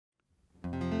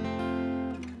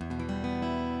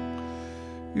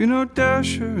You know,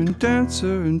 Dasher and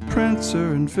Dancer and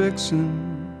Prancer and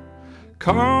Vixen,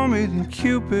 Comet and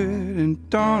Cupid and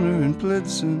Donner and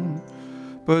Blitzen.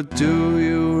 But do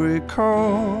you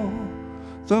recall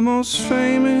the most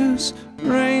famous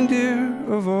reindeer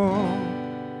of all?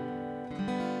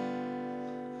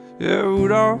 Yeah,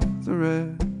 Rudolph the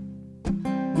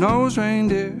red-nosed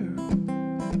reindeer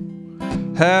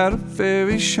had a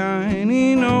very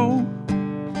shiny nose,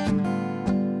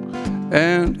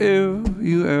 and if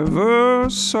you ever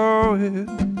saw it,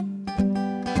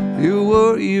 you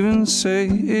would even say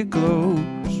it glows.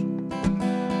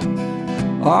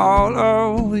 All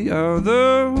of the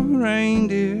other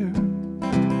reindeer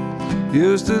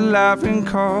used to laugh and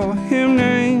call him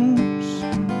names.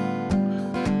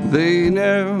 They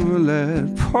never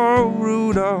let poor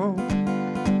Rudolph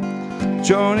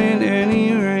join in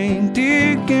any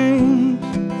reindeer games.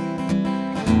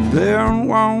 There on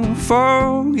one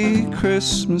foggy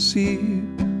Christmas Eve,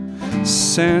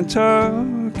 Santa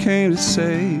came to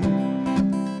say,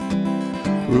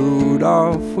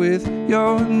 Rudolph, with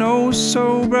your nose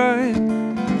so bright,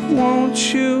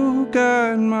 won't you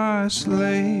guide my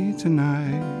sleigh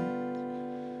tonight?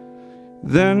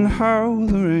 Then how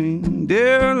the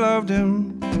reindeer loved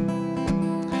him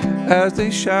as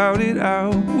they shouted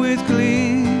out with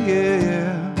glee,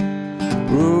 yeah.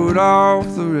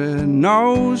 Rudolph the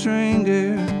red-nosed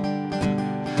reindeer,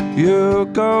 you'll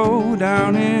go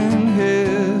down in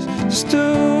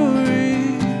history.